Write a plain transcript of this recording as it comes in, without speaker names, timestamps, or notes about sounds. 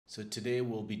So today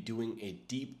we'll be doing a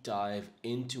deep dive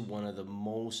into one of the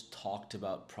most talked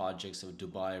about projects of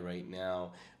Dubai right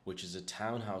now, which is a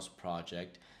townhouse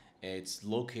project. It's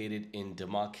located in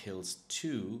Damak Hills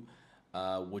 2,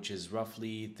 which is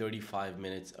roughly 35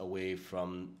 minutes away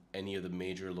from any of the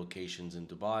major locations in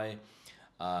Dubai.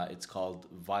 It's called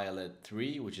Violet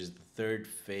 3, which is the third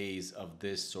phase of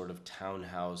this sort of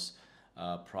townhouse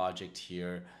project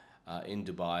here in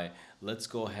Dubai. Let's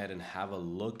go ahead and have a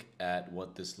look at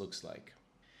what this looks like.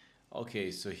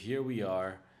 Okay, so here we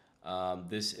are.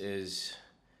 This is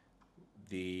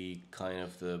the kind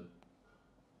of the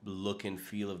look and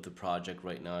feel of the project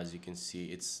right now. As you can see,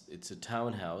 it's a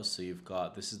townhouse. So you've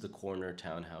got, this is the corner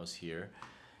townhouse here,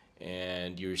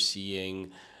 and you're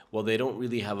seeing, well, they don't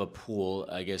really have a pool.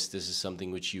 I guess this is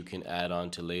something which you can add on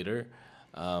to later.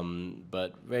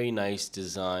 But very nice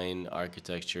design,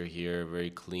 architecture here,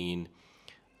 very clean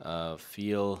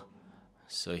feel.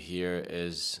 So here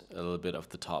is a little bit of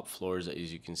the top floors.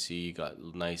 As you can see, you got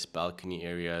nice balcony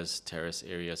areas, terrace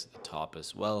areas at the top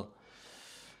as well.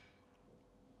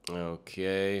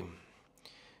 Okay,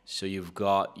 so you've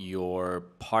got your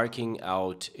parking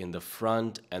out in the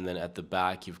front, and then at the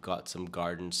back you've got some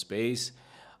garden space.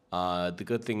 The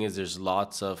good thing is there's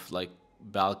lots of like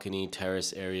balcony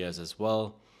terrace areas as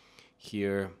well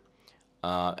here,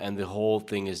 and the whole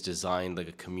thing is designed like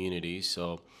a community,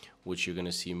 so which you're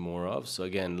gonna see more of. So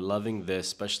again, loving this,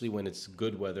 especially when it's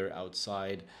good weather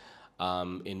outside.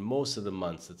 In most of the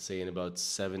months, let's say in about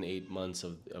 7-8 months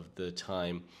of the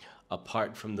time,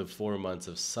 apart from the 4 months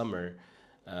of summer,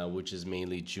 which is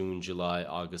mainly June, July,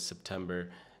 August,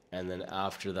 September, and then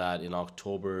after that in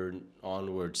October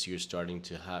onwards, you're starting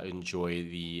to enjoy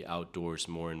the outdoors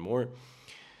more and more.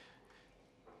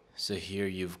 So here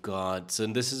you've got, so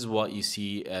this is what you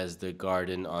see as the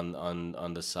garden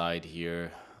on the side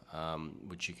here,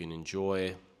 which you can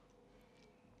enjoy.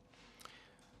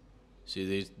 So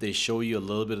they show you a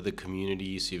little bit of the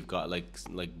community. So you've got like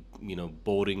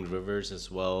boating rivers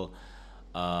as well.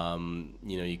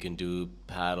 You can do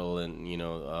paddle and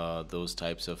those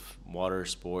types of water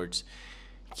sports.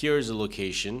 Here's a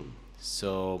location.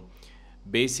 So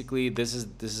basically this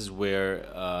is where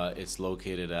it's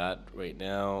located at right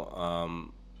now.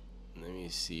 Let me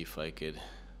see if I could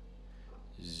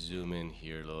zoom in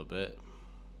here a little bit.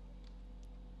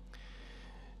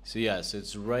 So yeah, so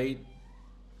it's right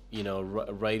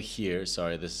right here.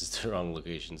 Sorry, this is the wrong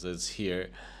location. So it's here,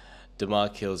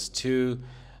 Damak Hills 2.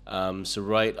 So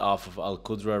right off of Al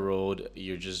Qudra Road,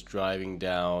 you're just driving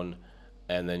down,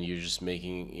 and then you're just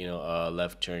making a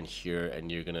left turn here,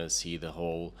 and you're gonna see the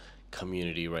whole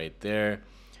community right there.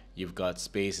 You've got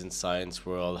Space and Science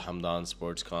World, Hamdan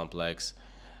Sports Complex.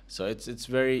 So it's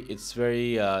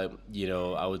very I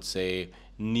would say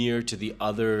near to the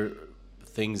other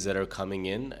things that are coming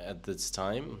in at this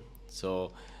time.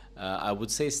 So I would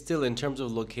say still in terms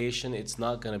of location, it's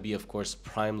not going to be, of course,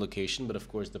 prime location, but of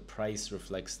course the price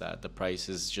reflects that. The price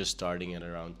is just starting at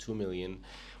around 2 million,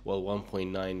 well,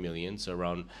 1.9 million, so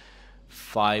around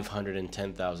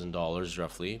 $510,000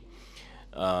 roughly.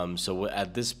 So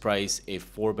at this price, a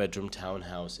 4-bedroom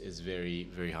townhouse is very,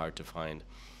 very hard to find,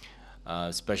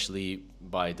 especially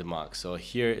by Damak. So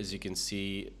here, as you can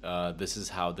see, this is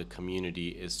how the community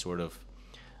is sort of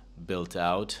built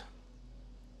out.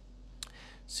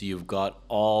 So you've got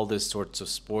all this sorts of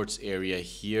sports area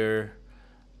here,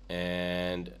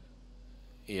 and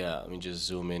yeah, let me just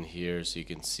zoom in here so you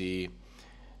can see.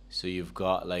 So you've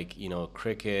got like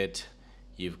cricket,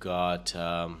 you've got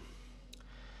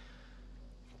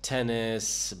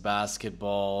tennis,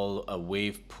 basketball, a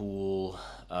wave pool.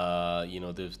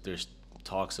 There's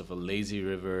talks of a lazy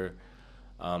river.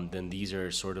 Then these are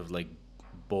sort of like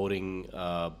boating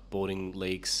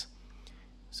lakes.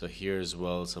 So here as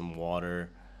well, some water.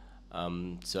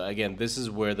 So again, this is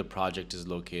where the project is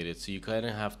located. So you kind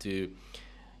of have to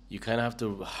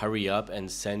hurry up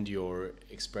and send your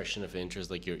expression of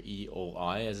interest, like your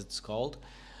EOI as it's called,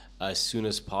 as soon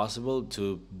as possible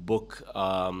to book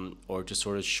or to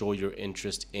sort of show your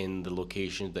interest in the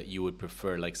location that you would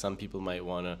prefer. Like some people might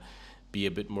want to be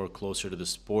a bit more closer to the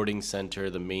sporting center,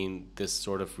 this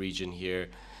sort of region here.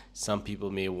 Some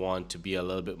people may want to be a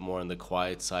little bit more on the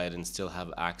quiet side and still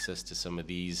have access to some of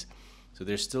these. So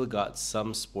there's still got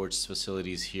some sports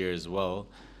facilities here as well.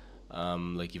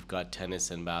 Like you've got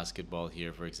tennis and basketball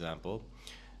here, for example.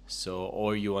 So,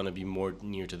 or you want to be more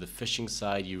near to the fishing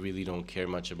side, you really don't care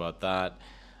much about that.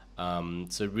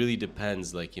 So it really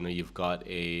depends. Like, you've got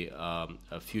a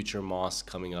future mosque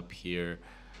coming up here.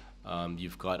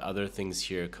 You've got other things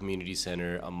here, a community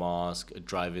center, a mosque, a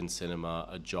drive-in cinema,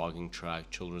 a jogging track,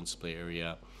 children's play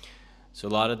area. So a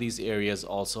lot of these areas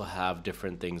also have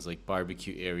different things like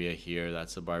barbecue area here.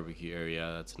 That's a barbecue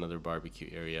area. That's another barbecue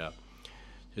area.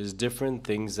 There's different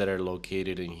things that are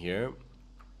located in here.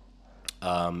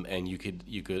 And you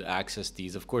could access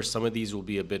these. Of course, some of these will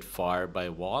be a bit far by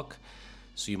walk,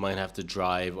 so you might have to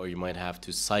drive or you might have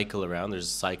to cycle around. There's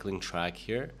a cycling track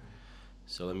here.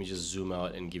 So let me just zoom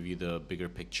out and give you the bigger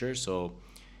picture. So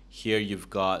here you've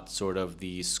got sort of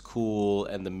the school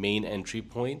and the main entry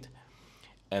point,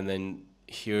 and then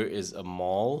here is a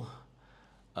mall,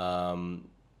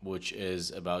 which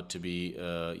is about to be,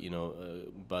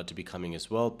 about to be coming as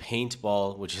well.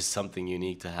 Paintball, which is something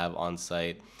unique to have on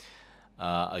site.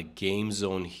 A game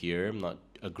zone here, not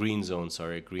a green zone,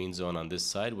 sorry, a green zone on this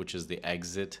side, which is the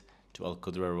exit to Al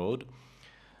Qudra Road.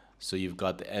 So you've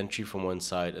got the entry from one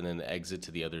side and then the exit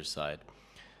to the other side.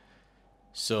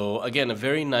 So again, a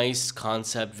very nice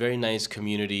concept, very nice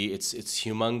community. It's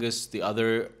humongous. The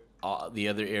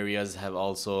other areas have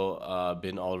also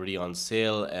been already on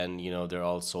sale, and they're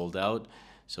all sold out.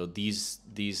 So these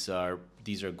are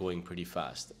going pretty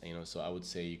fast. So I would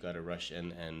say you got to rush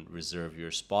in and reserve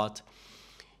your spot.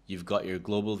 You've got your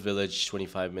Global Village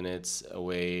 25 minutes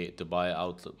away, Dubai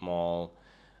Outlet Mall,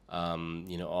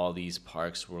 all these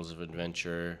parks, Worlds of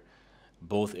Adventure.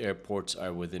 Both airports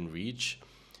are within reach.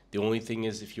 The only thing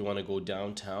is, if you want to go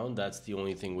downtown, that's the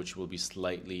only thing which will be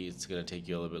it's going to take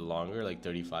you a little bit longer, like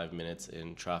 35 minutes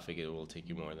in traffic. It will take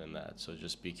you more than that. So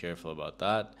just be careful about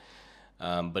that.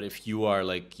 But if you are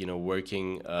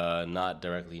working not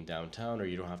directly in downtown, or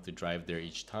you don't have to drive there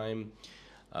each time,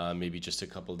 maybe just a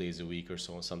couple days a week or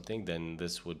something, then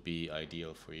this would be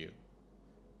ideal for you.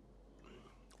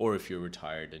 Or if you're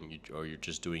retired and you're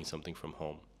just doing something from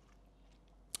home.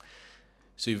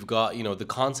 So you've got, the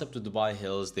concept of Dubai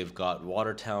Hills. They've got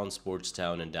Watertown,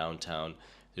 Sportstown, and Downtown.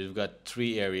 They've got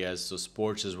 3 areas. So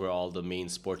sports is where all the main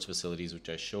sports facilities, which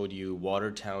I showed you.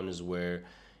 Watertown is where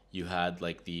you had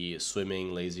the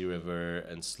swimming, lazy river,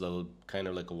 and slow, kind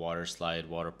of like a water slide,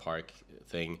 water park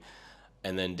thing.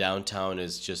 And then downtown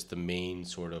is just the main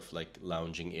sort of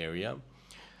lounging area.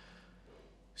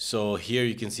 So here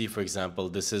you can see, for example,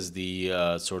 this is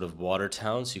the sort of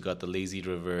Watertown. So you got the lazy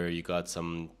river, you got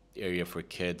some area for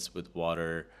kids with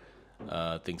water,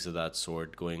 things of that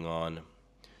sort going on.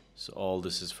 So all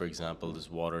this is, for example, this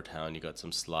Watertown. You got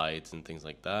some slides and things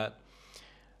like that.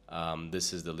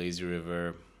 This is the lazy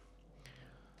river.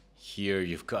 Here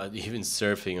you've got even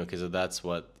surfing. Okay, so that's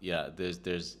what, there's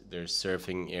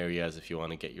surfing areas if you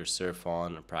want to get your surf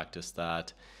on or practice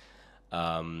that.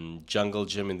 Jungle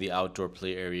gym in the outdoor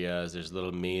play areas. There's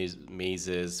little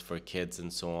mazes for kids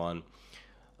and so on.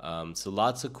 So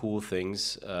lots of cool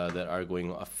things that are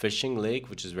going on. A fishing lake,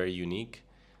 which is very unique,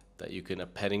 that you can, a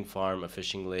petting farm, a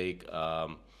fishing lake,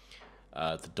 the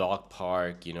dog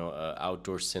park,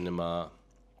 outdoor cinema.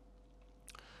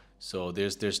 So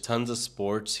there's tons of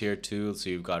sports here too. So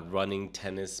you've got running,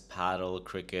 tennis, paddle,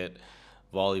 cricket,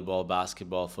 volleyball,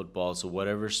 basketball, football. So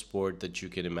whatever sport that you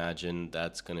can imagine,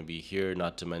 that's going to be here.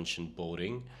 Not to mention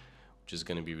boating, which is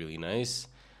going to be really nice.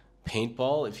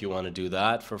 Paintball, if you want to do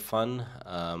that for fun,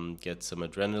 get some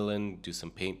adrenaline, do some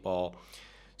paintball.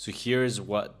 So here's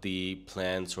what the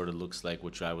plan sort of looks like,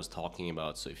 which I was talking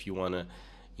about. So if you want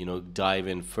to, dive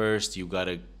in first, you got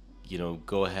to,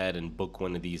 go ahead and book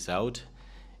one of these out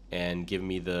and give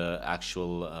me the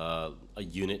actual a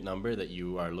unit number that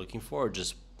you are looking for, or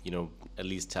just, at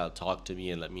least talk to me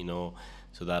and let me know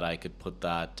so that I could put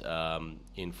that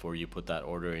in for you, put that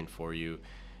order in for you,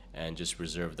 and just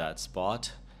reserve that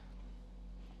spot.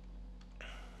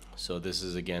 So this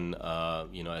is again,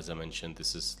 as I mentioned,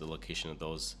 this is the location of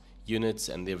those units,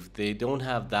 and they don't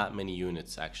have that many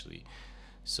units actually.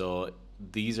 So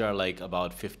these are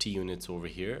about 50 units over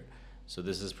here. So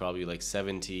this is probably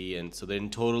 70, and so in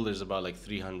total there's about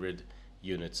 300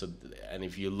 units. So, and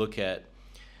if you look at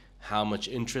how much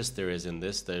interest there is in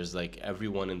this, there's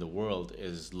everyone in the world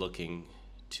is looking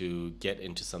to get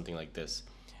into something like this.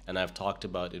 And I've talked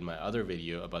about in my other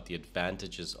video about the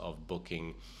advantages of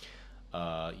booking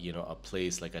a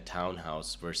place like a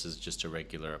townhouse versus just a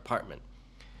regular apartment.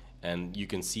 And you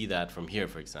can see that from here,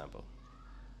 for example.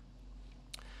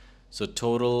 So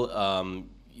total,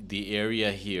 the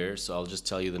area here, so I'll just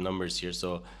tell you the numbers here.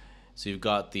 So you've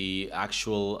got the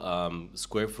actual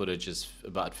square footage is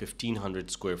about 1,500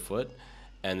 square foot,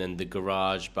 and then the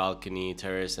garage, balcony,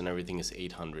 terrace, and everything is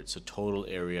 800. So total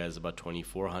area is about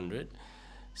 2,400.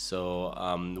 So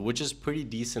which is pretty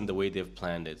decent the way they've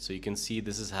planned it. So you can see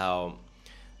this is how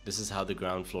the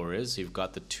ground floor is. So you've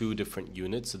got the 2 different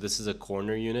units. So this is a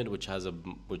corner unit which has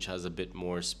a bit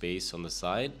more space on the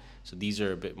side. So these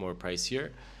are a bit more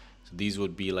pricier. So these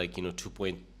would be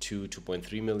 2.2,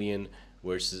 2.3 million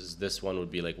versus this one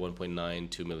would be like 1.9,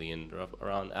 2 million,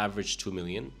 around average 2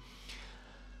 million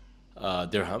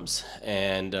dirhams.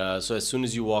 And so as soon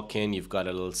as you walk in, you've got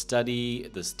a little study,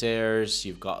 the stairs,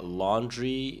 you've got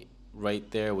laundry right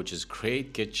there, which is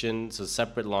great. Kitchen, so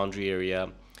separate laundry area,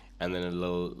 and then a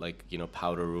little, like,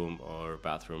 powder room or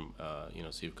bathroom.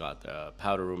 So you've got the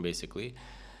powder room basically.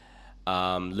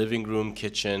 Living room,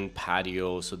 kitchen,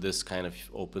 patio. So this kind of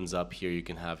opens up here. You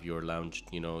can have your lounge,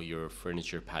 your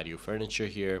furniture, patio furniture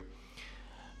here.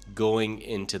 Going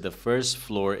into the first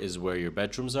floor is where your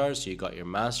bedrooms are. So you got your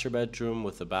master bedroom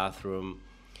with a bathroom,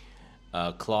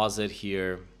 closet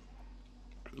here.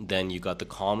 Then you got the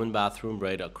common bathroom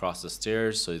right across the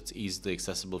stairs, so it's easily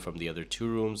accessible from the other two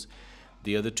rooms.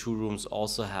 The other two rooms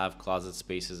also have closet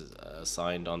spaces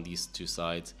assigned on these two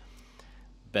sides.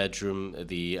 Bedroom,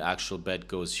 the actual bed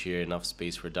goes here, enough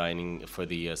space for dining, for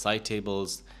the side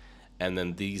tables. And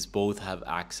then these both have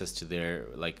access to their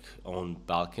like own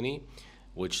balcony,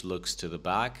 which looks to the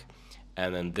back.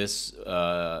 And then this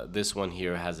one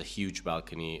here has a huge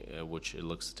balcony, which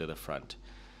looks to the front.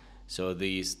 So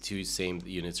these two same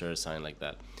units are assigned like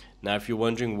that. Now, if you're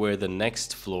wondering where the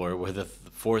next floor, where the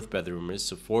fourth bedroom is,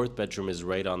 so fourth bedroom is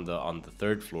right on the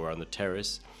third floor on the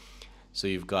terrace. So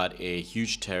you've got a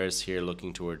huge terrace here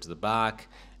looking towards the back.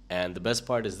 And the best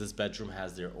part is this bedroom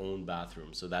has their own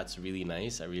bathroom. So that's really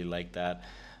nice. I really like that.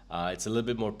 It's a little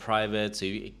bit more private. So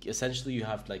essentially you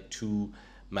have like two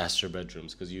master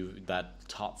bedrooms, because that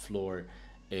top floor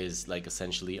is like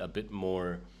essentially a bit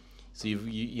more. So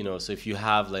so if you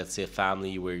have, let's say, a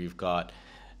family where you've got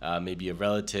maybe a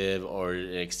relative or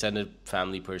an extended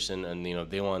family person, and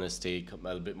they want to stay a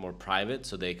little bit more private,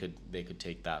 so they could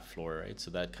take that floor, right?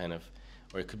 So that kind of,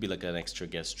 or it could be like an extra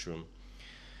guest room.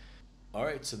 All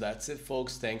right, so that's it,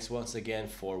 folks. Thanks once again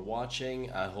for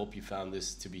watching. I hope you found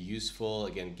this to be useful.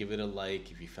 Again, give it a like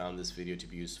if you found this video to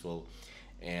be useful.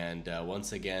 And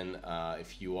once again,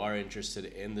 if you are interested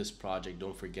in this project,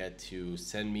 don't forget to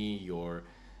send me your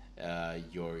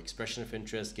expression of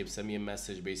interest. Send me a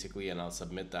message basically, and I'll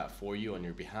submit that for you on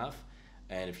your behalf.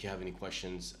 And if you have any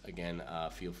questions, again,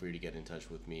 feel free to get in touch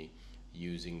with me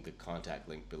using the contact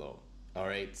link below. All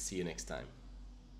right, see you next time.